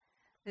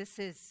This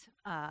is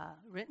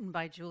written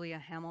by Julia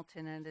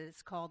Hamilton, and it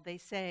is called They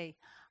Say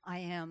I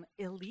Am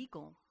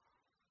Illegal.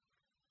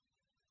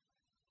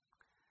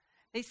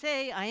 They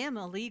say I am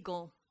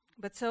illegal,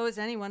 but so is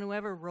anyone who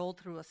ever rolled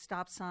through a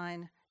stop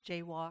sign,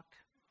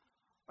 jaywalked,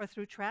 or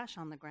threw trash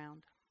on the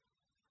ground.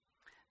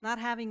 Not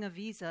having a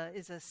visa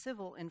is a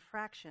civil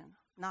infraction,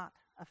 not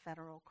a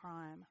federal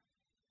crime.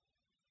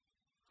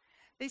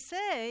 They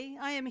say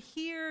I am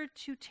here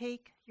to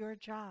take your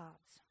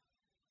jobs.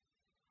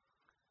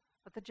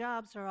 But the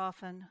jobs are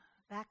often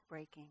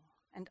backbreaking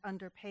and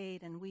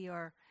underpaid, and we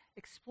are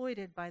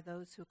exploited by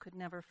those who could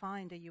never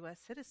find a U.S.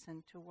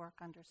 citizen to work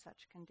under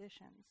such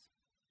conditions.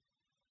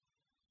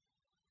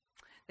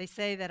 They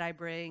say that I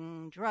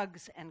bring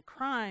drugs and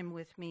crime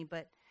with me,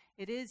 but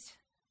it is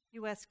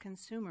U.S.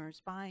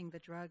 consumers buying the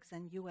drugs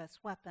and U.S.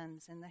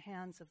 weapons in the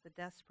hands of the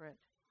desperate.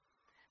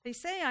 They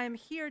say I am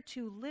here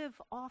to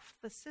live off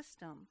the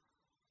system.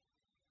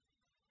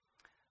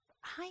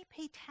 I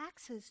pay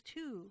taxes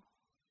too,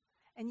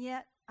 and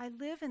yet I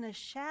live in a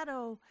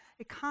shadow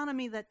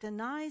economy that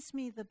denies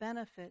me the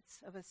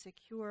benefits of a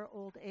secure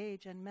old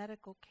age and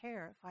medical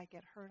care if I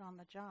get hurt on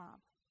the job.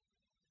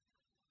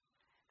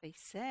 They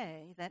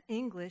say that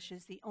English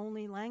is the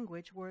only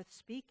language worth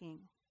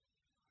speaking.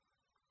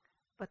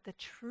 But the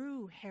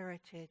true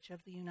heritage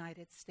of the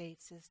United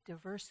States is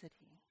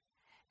diversity.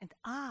 And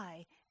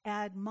I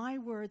add my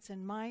words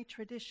and my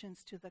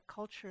traditions to the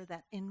culture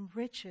that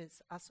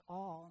enriches us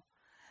all.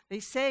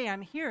 They say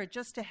I'm here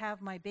just to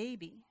have my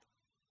baby.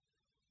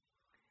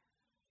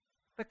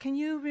 But can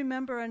you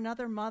remember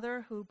another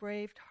mother who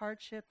braved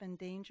hardship and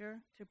danger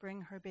to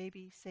bring her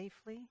baby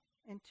safely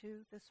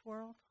into this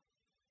world?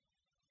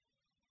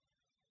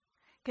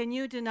 Can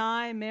you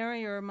deny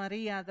Mary or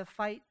Maria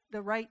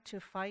the right to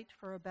fight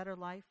for a better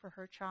life for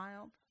her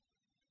child?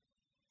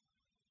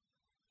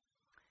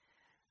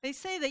 They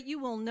say that you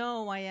will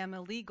know I am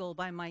illegal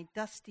by my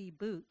dusty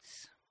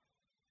boots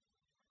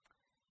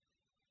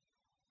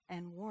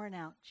and worn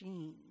out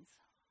jeans.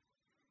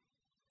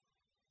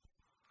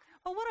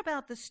 Well, what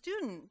about the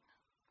student?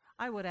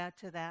 I would add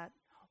to that,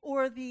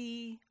 or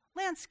the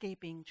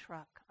landscaping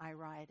truck I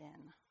ride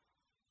in.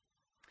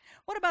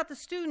 What about the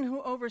student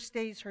who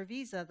overstays her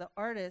visa, the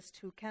artist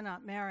who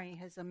cannot marry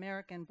his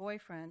American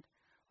boyfriend,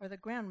 or the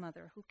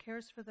grandmother who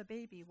cares for the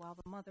baby while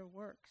the mother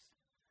works?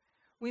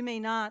 We may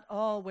not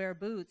all wear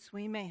boots.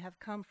 We may have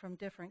come from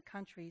different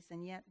countries,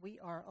 and yet we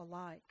are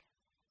alike.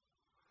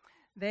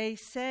 They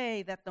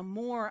say that the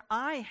more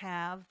I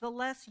have, the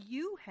less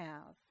you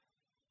have.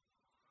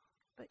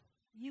 But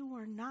you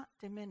are not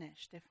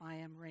diminished if I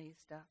am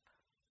raised up.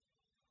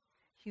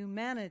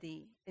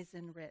 Humanity is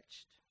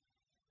enriched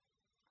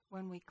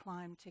when we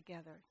climb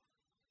together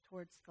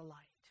towards the light.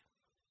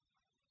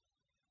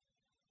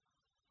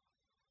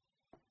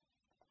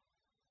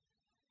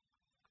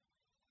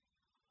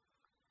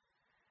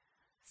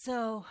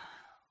 So,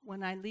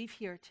 when I leave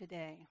here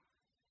today,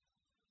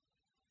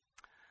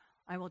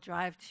 I will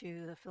drive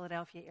to the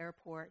Philadelphia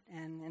airport,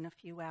 and in a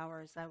few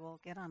hours I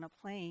will get on a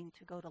plane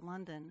to go to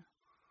London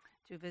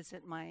to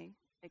visit my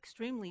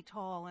extremely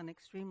tall and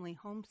extremely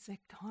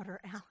homesick daughter,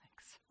 Alex.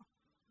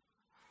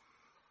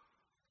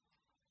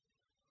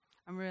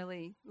 I'm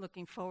really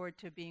looking forward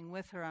to being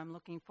with her. I'm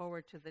looking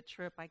forward to the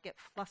trip. I get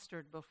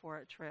flustered before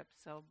a trip,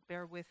 so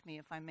bear with me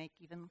if I make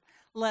even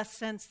less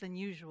sense than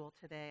usual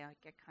today. I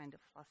get kind of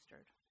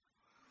flustered.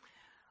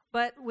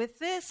 But with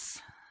this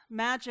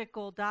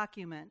magical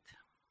document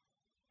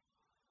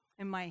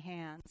in my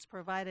hands,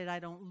 provided I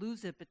don't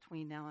lose it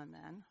between now and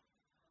then,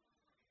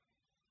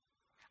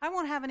 I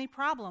won't have any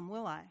problem,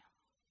 will I?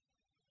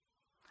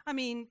 I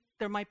mean,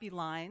 there might be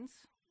lines.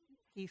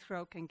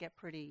 Heathrow can get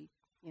pretty,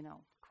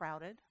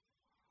 crowded.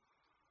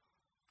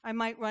 I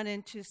might run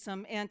into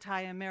some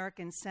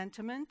anti-American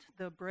sentiment.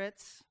 The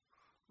Brits,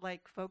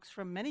 like folks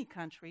from many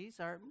countries,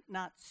 are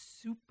not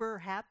super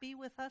happy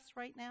with us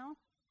right now.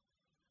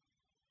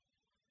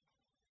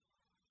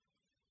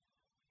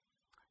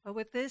 But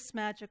with this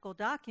magical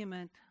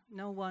document,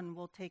 no one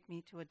will take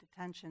me to a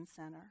detention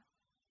center.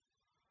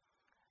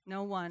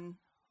 No one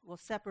will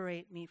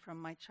separate me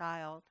from my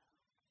child.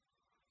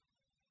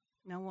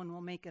 No one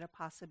will make it a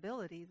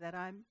possibility that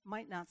I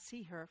might not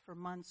see her for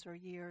months or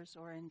years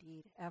or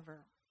indeed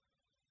ever.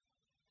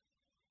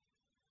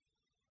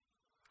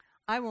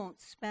 I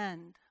won't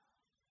spend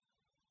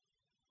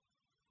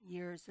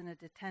years in a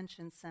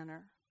detention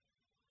center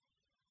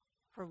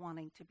for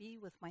wanting to be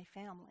with my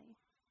family.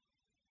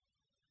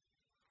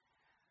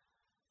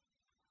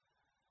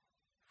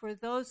 For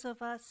those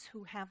of us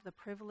who have the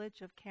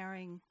privilege of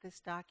carrying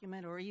this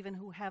document, or even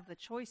who have the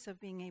choice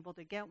of being able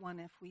to get one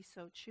if we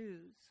so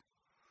choose,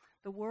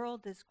 the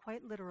world is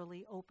quite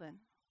literally open.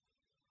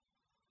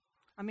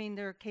 I mean,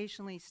 there are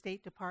occasionally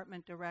State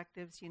Department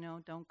directives,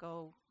 don't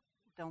go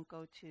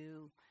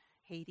to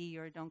Haiti,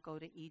 or don't go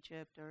to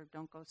Egypt, or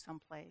don't go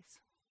someplace.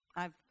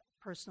 I've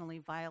personally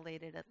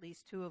violated at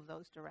least 2 of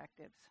those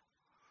directives,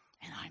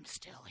 and I'm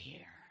still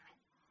here.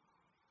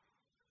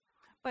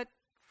 But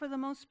for the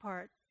most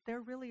part, there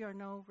really are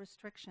no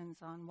restrictions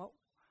on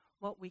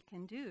what we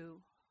can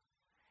do.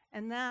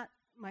 And that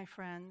my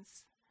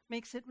friends,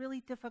 makes it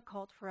really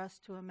difficult for us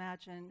to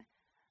imagine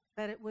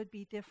that it would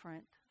be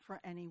different for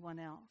anyone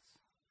else,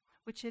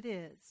 which it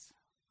is.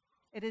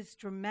 It is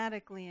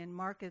dramatically and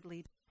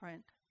markedly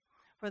different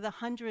for the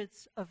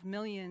hundreds of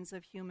millions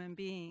of human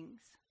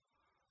beings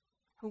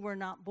who were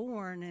not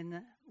born in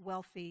a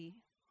wealthy,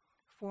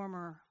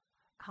 former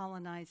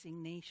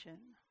colonizing nation.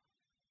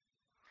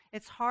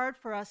 It's hard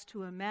for us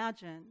to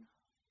imagine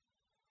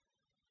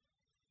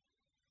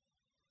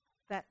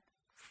that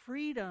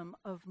freedom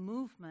of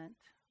movement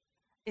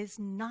is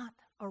not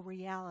a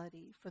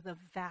reality for the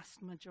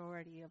vast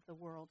majority of the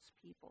world's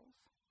peoples.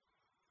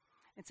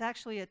 It's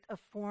actually a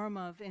form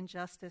of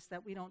injustice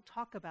that we don't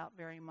talk about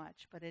very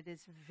much, but it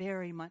is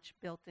very much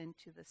built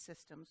into the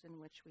systems in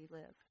which we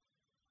live.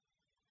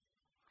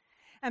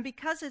 And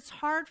because it's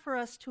hard for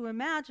us to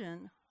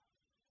imagine,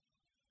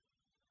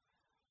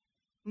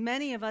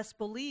 many of us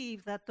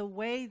believe that the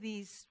way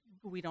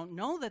we don't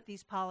know that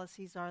these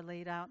policies are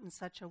laid out in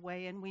such a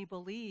way, and we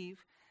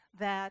believe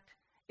that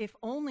if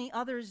only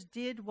others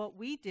did what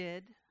we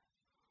did,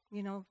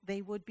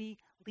 they would be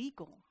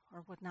legal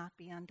or would not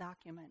be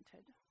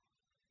undocumented.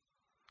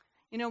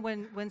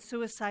 When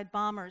suicide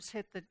bombers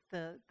hit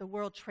the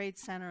World Trade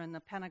Center and the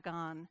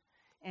Pentagon,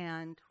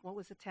 and what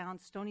was the town?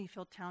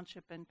 Stonyfield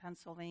Township in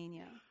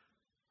Pennsylvania.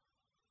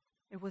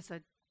 It was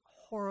a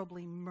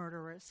horribly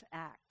murderous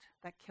act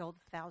that killed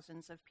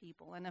thousands of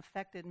people and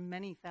affected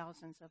many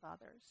thousands of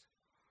others.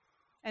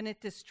 And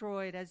it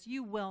destroyed, as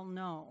you well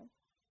know,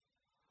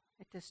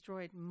 it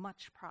destroyed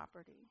much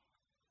property.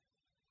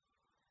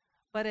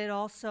 But it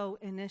also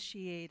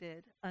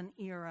initiated an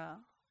era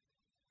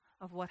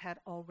of what had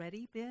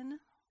already been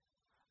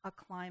a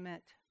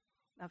climate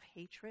of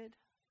hatred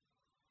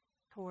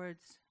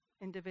towards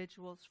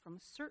individuals from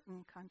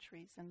certain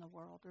countries in the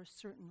world or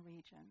certain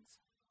regions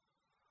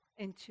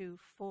into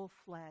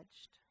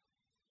full-fledged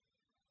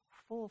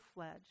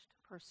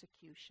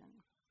persecution.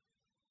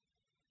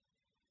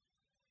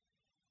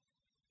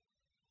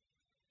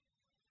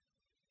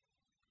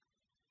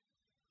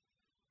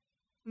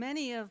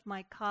 Many of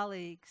my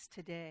colleagues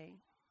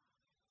today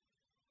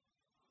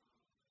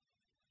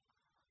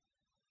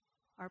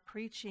are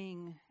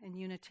preaching in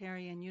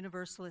Unitarian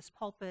Universalist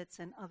pulpits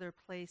and other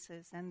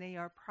places, and they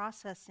are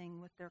processing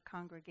with their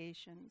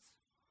congregations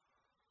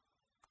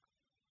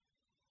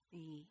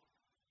the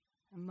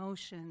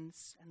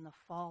emotions and the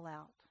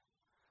fallout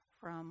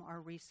from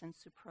our recent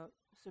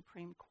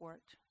Supreme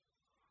Court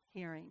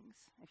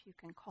hearings, if you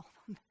can call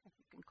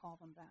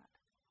them that.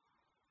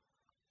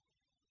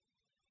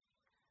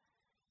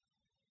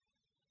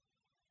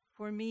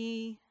 For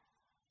me,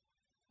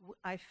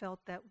 I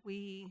felt that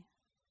we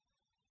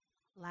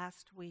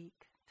last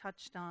week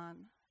touched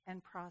on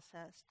and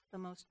processed the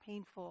most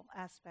painful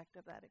aspect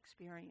of that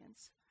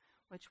experience,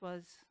 which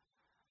was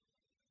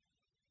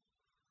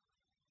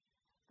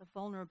the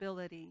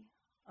vulnerability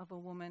of a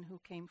woman who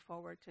came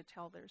forward to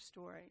tell her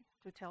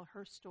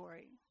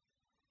story,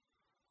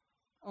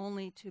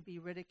 only to be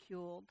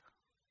ridiculed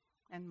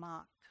and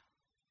mocked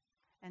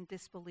and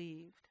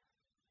disbelieved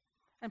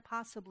and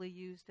possibly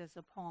used as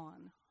a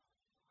pawn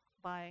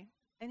by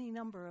any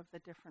number of the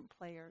different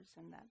players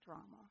in that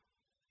drama.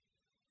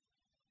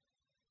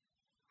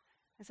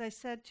 As I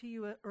said to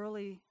you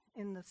early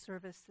in the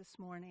service this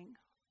morning,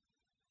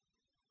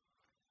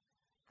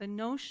 the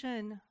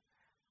notion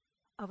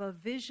of a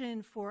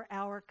vision for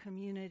our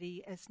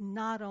community as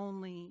not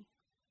only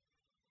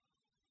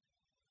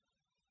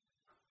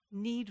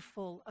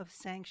needful of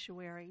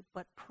sanctuary,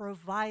 but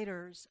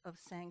providers of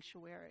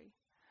sanctuary.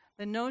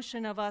 The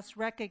notion of us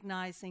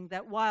recognizing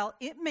that while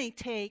it may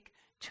take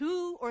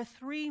 2 or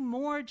 3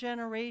 more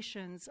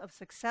generations of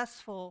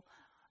successful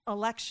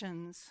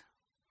elections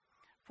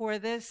for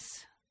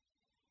this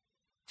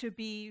to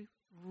be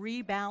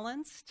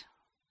rebalanced,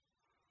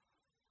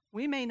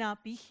 we may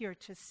not be here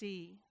to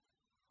see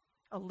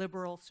a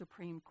liberal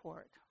Supreme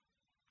Court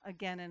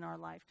again in our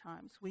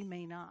lifetimes. We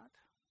may not.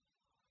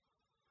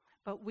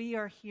 But we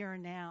are here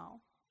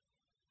now.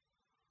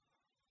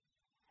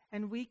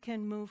 And we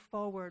can move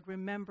forward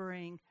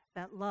remembering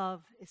that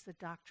love is the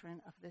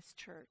doctrine of this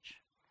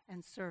church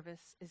and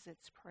service is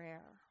its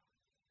prayer.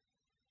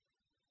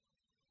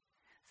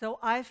 So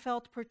I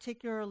felt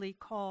particularly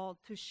called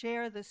to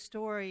share the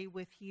story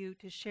with you,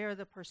 to share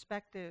the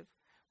perspective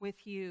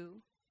with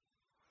you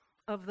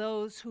of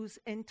those whose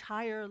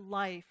entire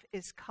life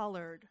is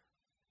colored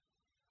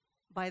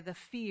by the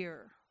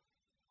fear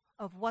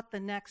of what the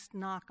next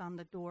knock on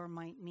the door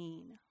might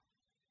mean.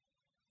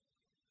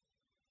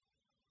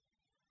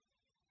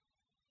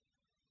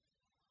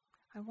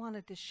 I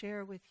wanted to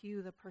share with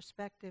you the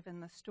perspective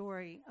and the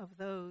story of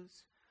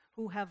those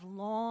who have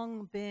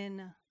long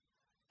been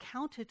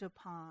counted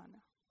upon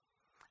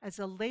as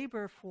a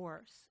labor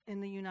force in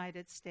the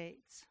United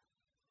States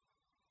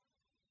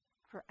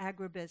for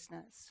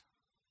agribusiness,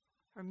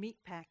 for meat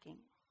packing,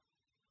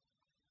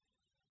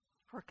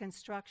 for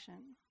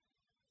construction.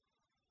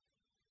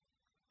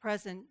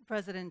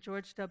 President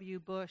George W.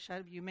 Bush,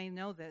 you may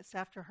know this,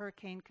 after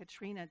Hurricane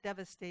Katrina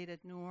devastated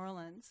New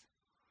Orleans,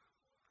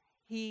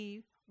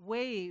 he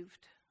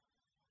waived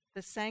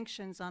the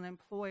sanctions on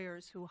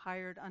employers who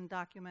hired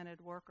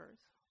undocumented workers.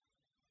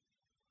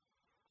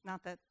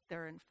 Not that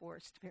they're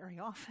enforced very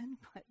often,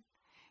 but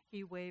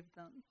he waived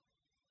them.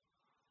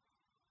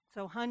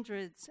 So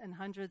hundreds and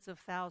hundreds of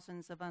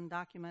thousands of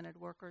undocumented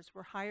workers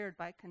were hired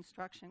by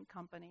construction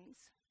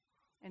companies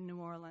in New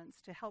Orleans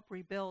to help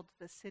rebuild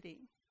the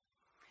city.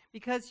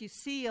 Because you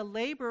see, a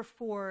labor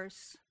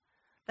force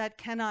that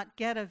cannot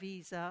get a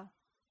visa,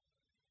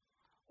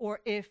 or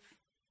if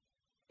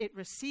it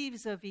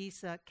receives a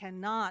visa,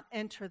 cannot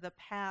enter the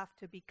path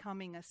to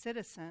becoming a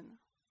citizen.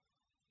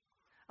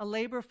 A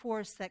labor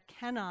force that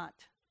cannot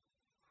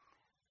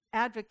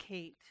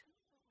advocate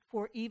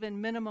for even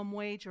minimum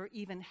wage or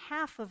even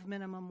half of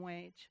minimum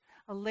wage.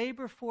 A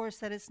labor force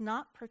that is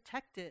not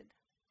protected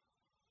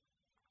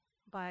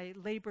by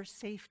labor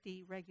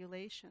safety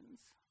regulations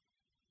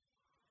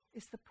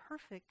is the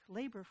perfect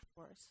labor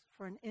force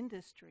for an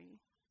industry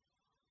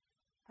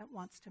that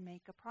wants to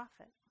make a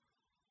profit.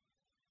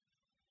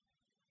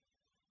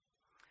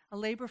 A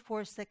labor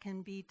force that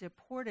can be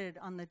deported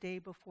on the day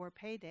before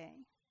payday.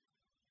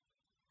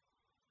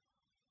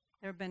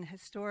 There have been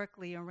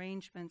historically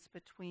arrangements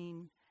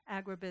between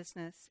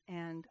agribusiness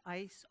and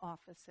ICE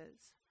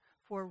offices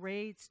for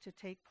raids to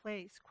take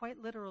place quite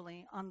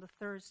literally on the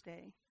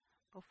Thursday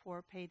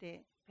before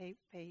payday.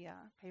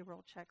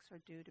 Payroll checks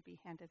are due to be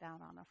handed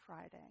out on a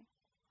Friday.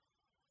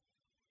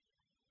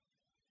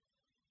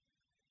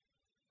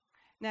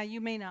 Now,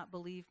 you may not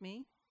believe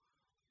me,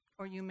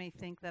 or you may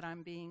think that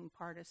I'm being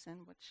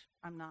partisan, which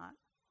I'm not.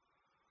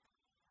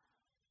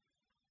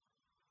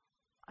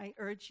 I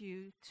urge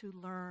you to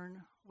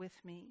learn with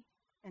me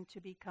and to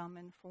become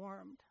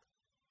informed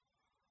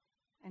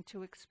and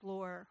to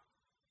explore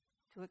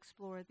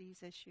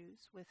these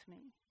issues with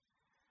me.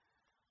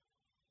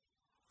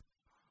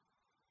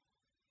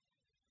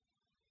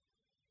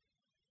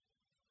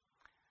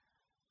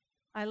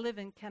 I live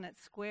in Kennett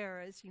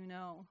Square, as you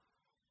know.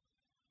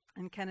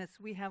 In Kennett,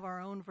 we have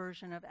our own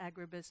version of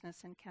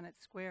agribusiness in Kennett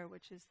Square,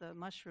 which is the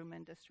mushroom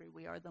industry.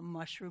 We are the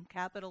mushroom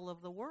capital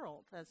of the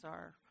world, as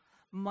our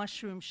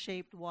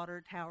mushroom-shaped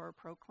water tower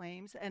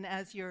proclaims. And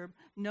as your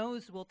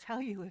nose will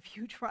tell you if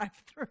you drive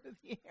through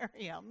the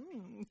area,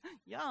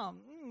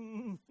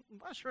 yum,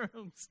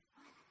 mushrooms.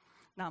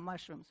 Not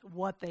mushrooms,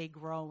 what they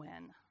grow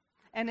in.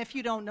 And if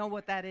you don't know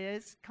what that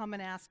is, come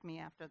and ask me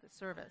after the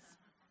service.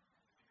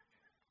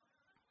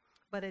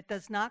 But it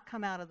does not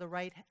come out of the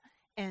right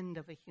end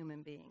of a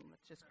human being.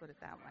 Let's just put it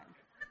that way.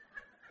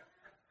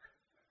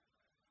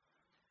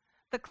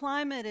 The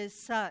climate is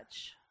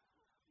such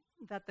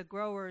that the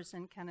growers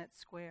in Kennett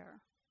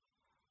Square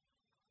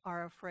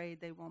are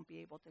afraid they won't be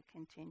able to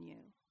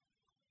continue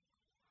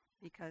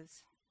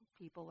because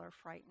people are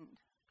frightened.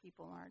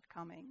 People aren't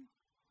coming.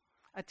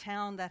 A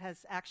town that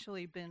has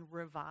actually been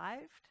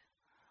revived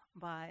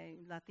by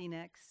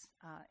Latinx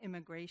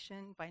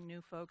immigration, by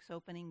new folks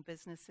opening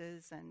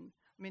businesses, and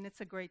I mean,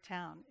 it's a great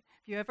town.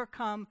 If you ever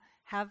come,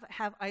 have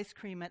ice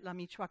cream at La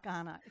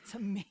Michoacana. It's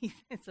amazing.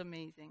 It's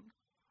amazing.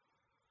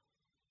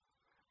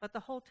 But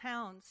the whole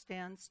town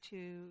stands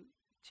to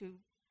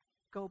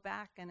go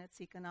back in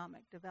its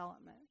economic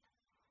development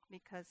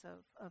because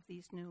of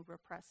these new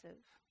repressive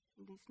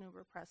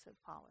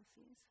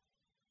policies.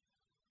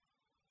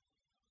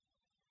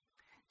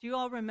 Do you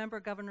all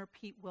remember Governor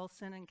Pete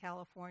Wilson in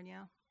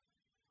California?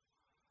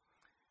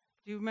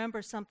 Do you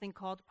remember something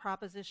called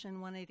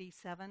Proposition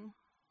 187?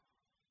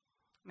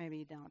 Maybe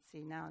you don't.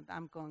 See, now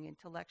I'm going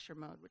into lecture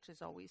mode, which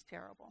is always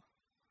terrible.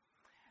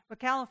 But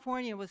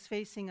California was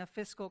facing a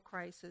fiscal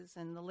crisis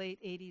in the late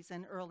 80s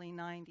and early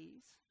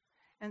 90s.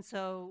 And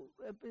so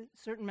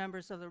certain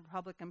members of the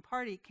Republican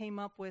Party came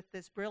up with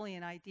this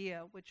brilliant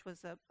idea, which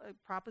was a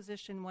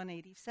Proposition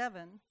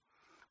 187,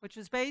 which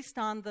was based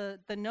on the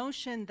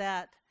notion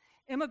that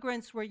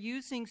immigrants were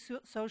using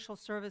social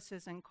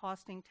services and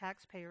costing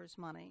taxpayers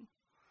money.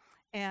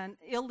 And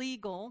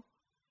illegal,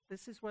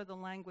 this is where the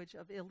language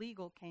of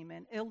illegal came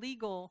in,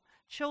 illegal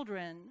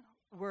children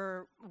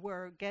were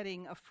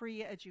getting a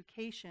free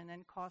education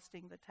and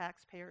costing the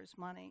taxpayers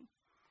money.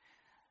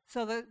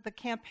 So the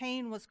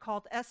campaign was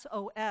called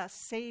SOS,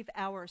 Save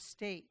Our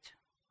State.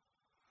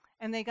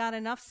 And they got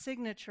enough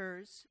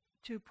signatures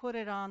to put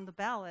it on the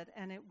ballot,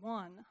 and it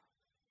won.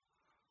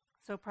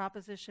 So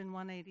Proposition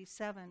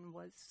 187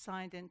 was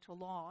signed into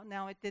law.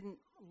 Now, it didn't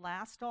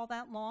last all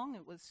that long.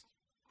 It was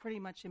pretty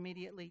much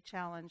immediately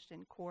challenged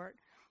in court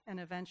and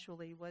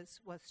eventually was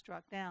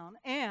struck down.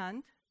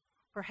 And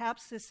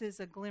perhaps this is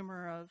a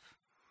glimmer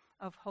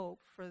of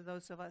hope for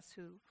those of us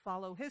who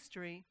follow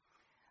history.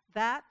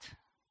 That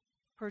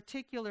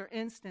particular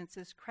instance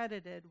is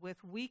credited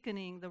with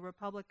weakening the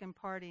Republican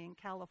Party in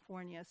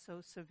California so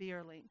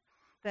severely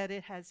that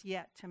it has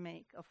yet to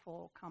make a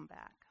full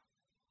comeback.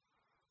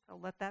 So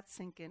let that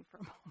sink in for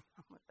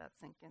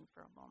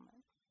a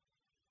moment.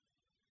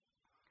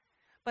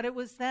 But it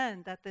was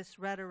then that this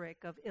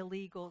rhetoric of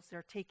illegals,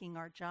 they're taking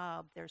our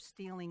job, they're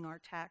stealing our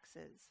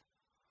taxes,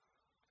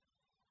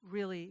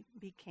 really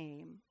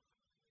became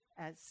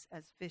as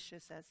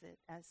vicious as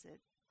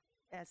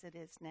it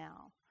is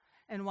now.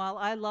 And while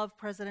I love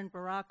President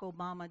Barack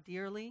Obama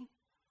dearly,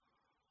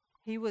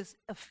 He was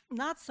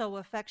not so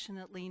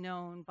affectionately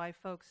known by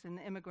folks in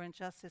the immigrant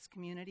justice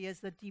community as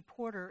the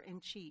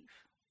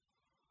deporter-in-chief.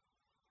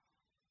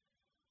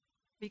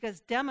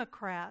 Because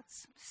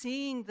Democrats,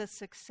 seeing the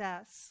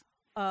success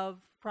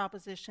of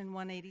Proposition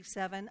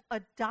 187,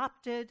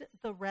 adopted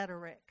the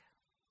rhetoric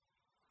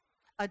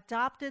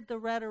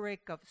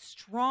of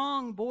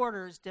strong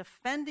borders,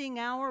 defending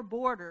our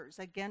borders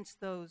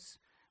against those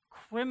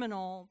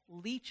criminal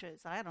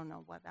leeches. I don't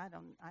know what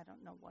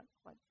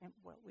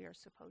we are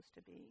supposed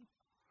to be.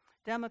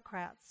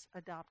 Democrats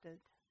adopted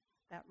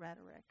that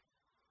rhetoric.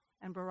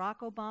 And Barack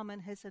Obama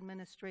and his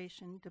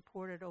administration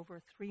deported over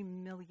 3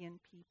 million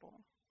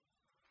people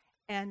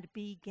and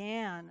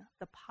began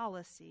the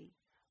policy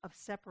of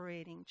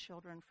separating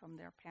children from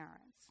their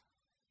parents.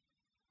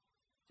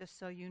 Just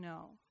so you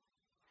know.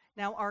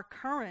 Now, our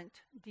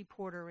current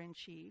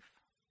deporter-in-chief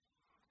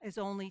is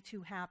only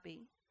too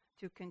happy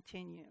to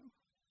continue.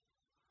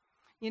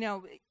 You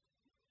know,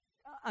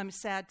 I'm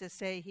sad to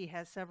say he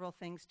has several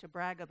things to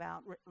brag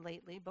about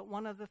lately, but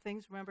one of the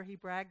things, remember, he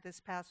bragged this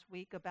past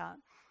week about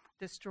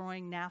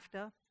destroying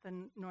NAFTA,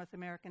 the North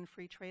American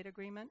Free Trade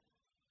Agreement.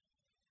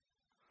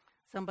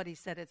 Somebody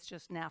said it's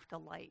just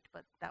NAFTA light,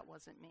 but that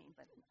wasn't me.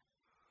 But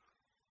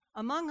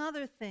among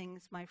other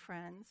things, my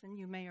friends, and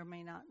you may or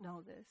may not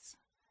know this,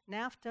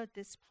 NAFTA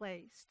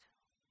displaced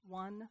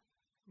 1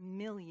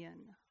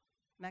 million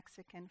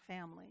Mexican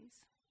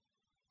families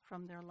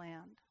from their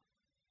land,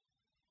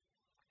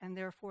 and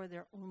therefore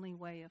their only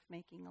way of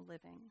making a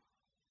living.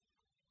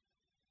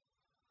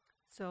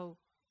 So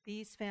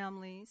these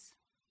families,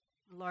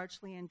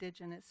 largely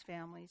indigenous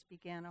families,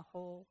 began a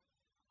whole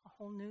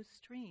new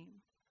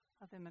stream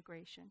of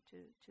immigration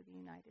to the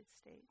United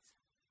States.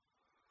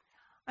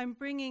 I'm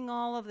bringing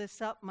all of this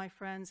up, my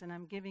friends, and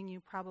I'm giving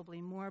you probably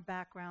more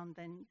background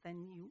than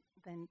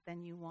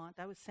you want.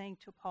 I was saying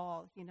to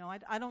Paul, you know,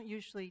 I don't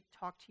usually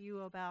talk to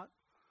you about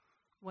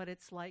what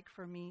it's like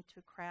for me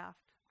to craft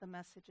the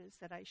messages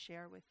that I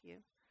share with you.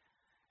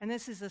 And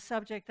this is a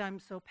subject I'm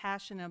so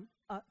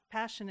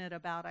passionate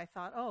about. I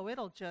thought, oh,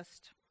 it'll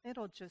just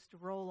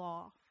roll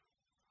off.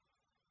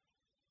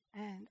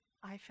 And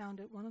I found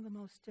it one of the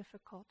most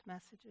difficult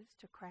messages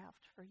to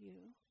craft for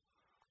you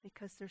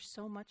because there's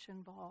so much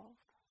involved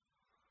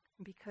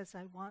and because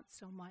I want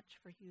so much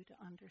for you to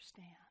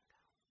understand,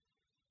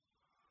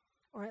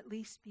 or at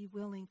least be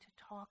willing to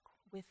talk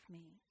with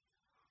me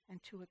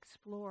and to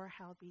explore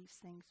how these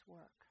things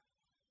work.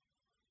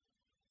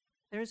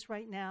 There's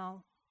right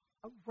now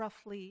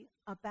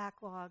a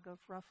backlog of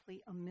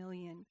roughly 1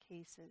 million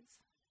cases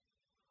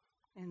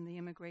in the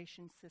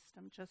immigration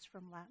system just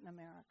from Latin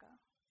America.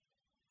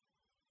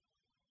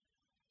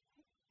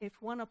 If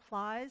one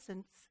applies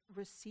and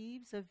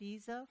receives a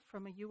visa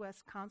from a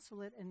U.S.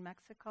 consulate in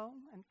Mexico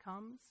and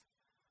comes,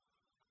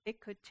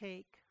 it could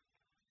take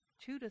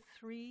 2 to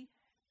 3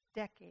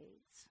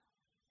 decades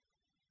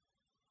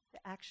to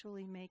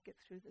actually make it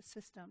through the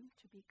system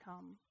to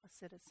become a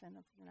citizen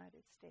of the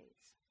United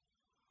States.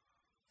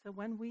 So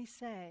when we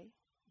say,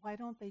 why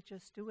don't they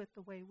just do it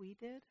the way we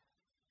did?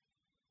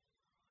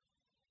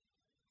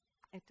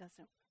 It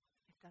doesn't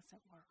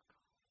work.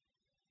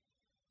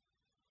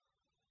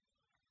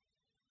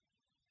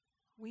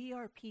 We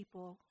are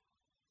people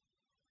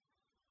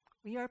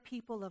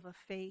of a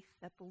faith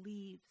that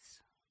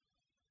believes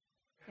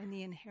in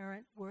the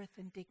inherent worth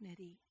and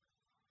dignity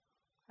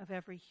of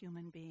every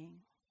human being.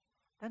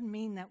 Doesn't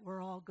mean that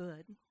we're all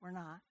good, we're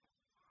not.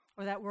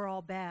 Or that we're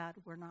all bad,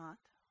 we're not.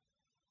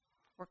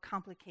 We're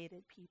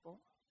complicated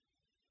people.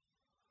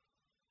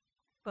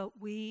 But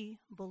we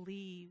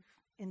believe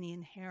in the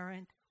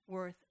inherent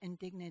worth and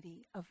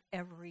dignity of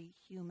every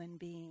human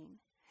being.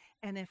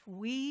 And if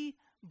we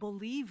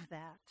believe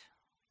that,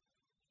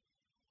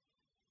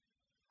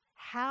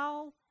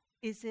 how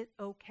is it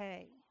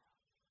okay?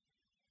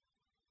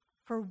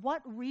 For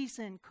what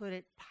reason could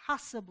it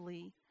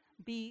possibly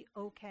be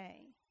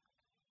okay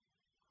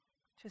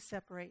to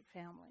separate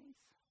families?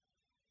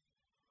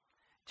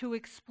 To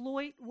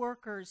exploit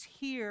workers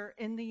here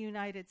in the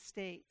United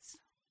States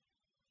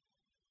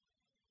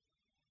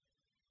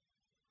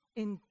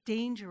in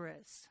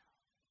dangerous,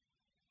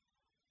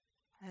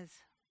 as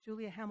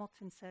Julia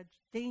Hamilton said,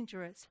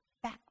 dangerous,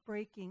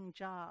 back-breaking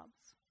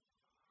jobs,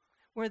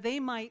 where they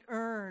might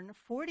earn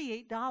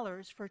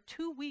 $48 for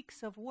 2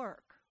 weeks of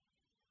work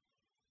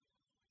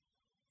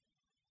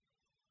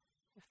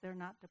if they're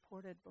not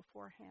deported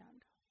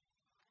beforehand.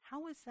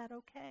 How is that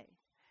okay?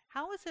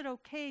 How is it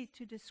okay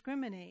to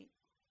discriminate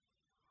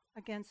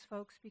against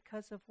folks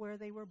because of where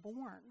they were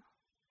born?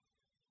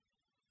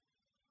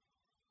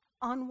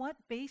 On what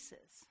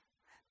basis?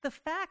 The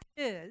fact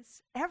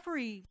is,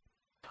 every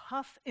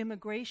tough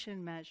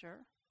immigration measure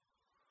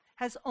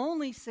has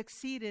only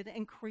succeeded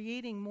in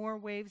creating more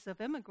waves of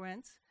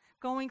immigrants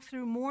going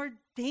through more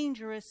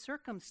dangerous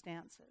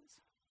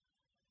circumstances.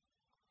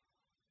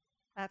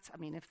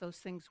 If those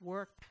things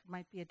work, it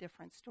might be a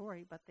different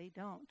story, but they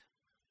don't.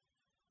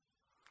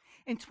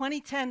 In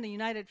 2010, the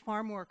United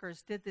Farm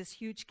Workers did this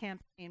huge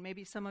campaign.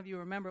 Maybe some of you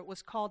remember. It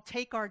was called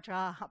Take Our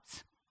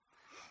Jobs.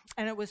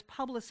 And it was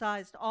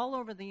publicized all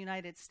over the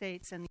United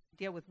States. And the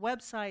deal with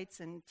websites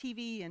and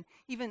TV, and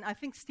even, I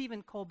think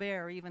Stephen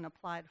Colbert even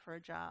applied for a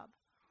job.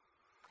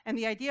 And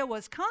the idea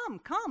was, come,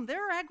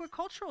 there are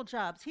agricultural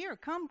jobs here,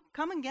 come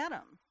and get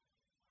them.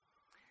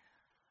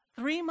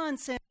 3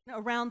 months in,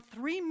 around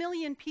 3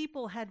 million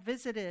people had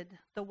visited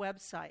the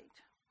website.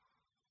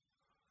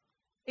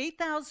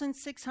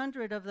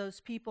 8,600 of those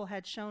people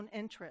had shown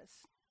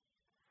interest.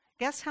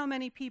 Guess how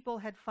many people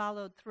had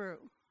followed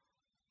through?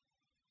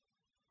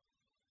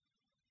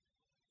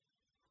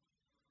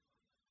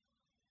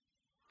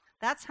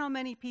 That's how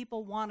many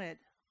people wanted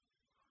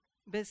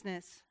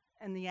business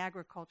in the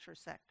agriculture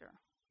sector.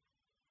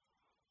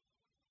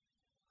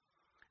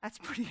 That's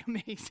pretty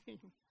amazing.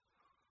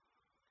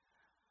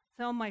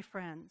 So, my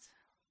friends,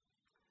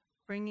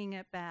 bringing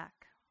it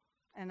back,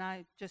 and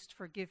just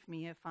forgive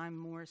me if I'm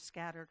more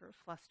scattered or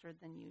flustered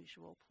than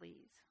usual,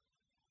 please.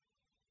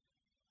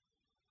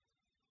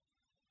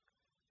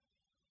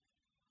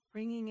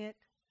 Bringing it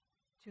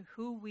to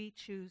who we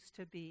choose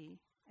to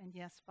be, and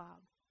yes,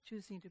 Bob,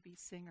 choosing to be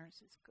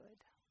singers is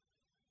good.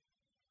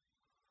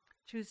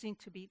 Choosing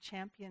to be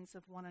champions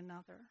of one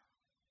another.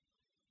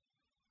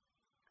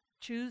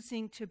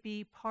 Choosing to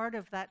be part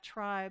of that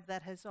tribe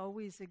that has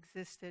always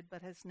existed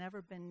but has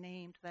never been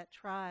named, that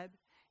tribe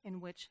in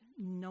which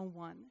no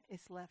one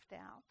is left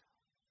out.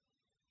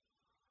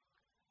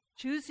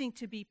 Choosing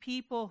to be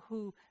people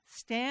who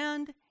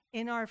stand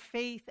in our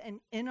faith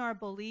and in our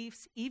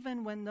beliefs,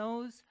 even when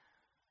those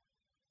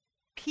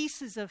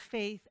pieces of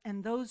faith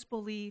and those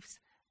beliefs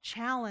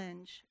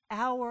challenge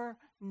our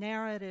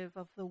narrative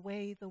of the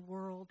way the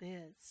world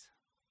is.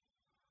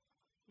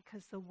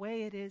 Because the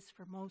way it is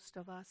for most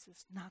of us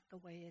is not the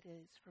way it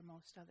is for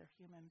most other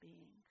human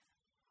beings.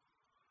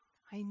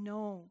 I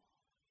know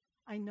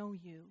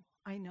you,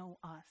 I know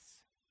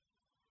us.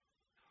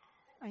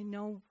 I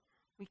know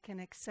we can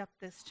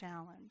accept this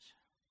challenge.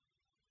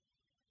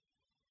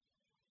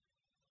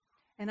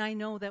 And I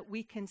know that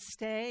we can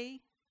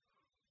stay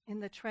in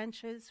the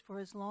trenches for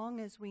as long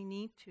as we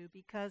need to,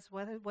 because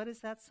what is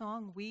that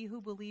song? We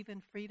who believe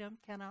in freedom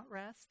cannot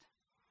rest.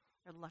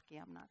 You're lucky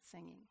I'm not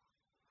singing.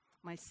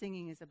 My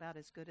singing is about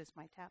as good as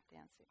my tap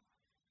dancing.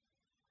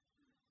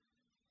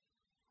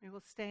 We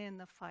will stay in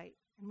the fight,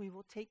 and we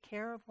will take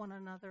care of one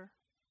another,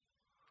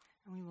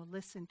 and we will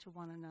listen to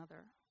one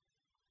another.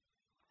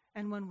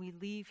 And when we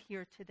leave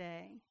here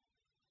today,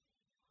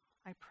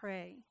 I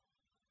pray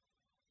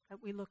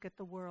that we look at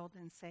the world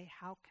and say,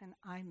 how can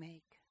I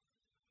make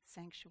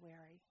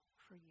sanctuary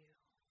for you?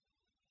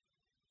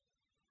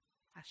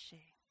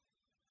 Ashe.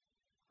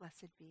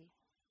 Blessed be,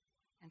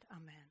 and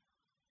amen.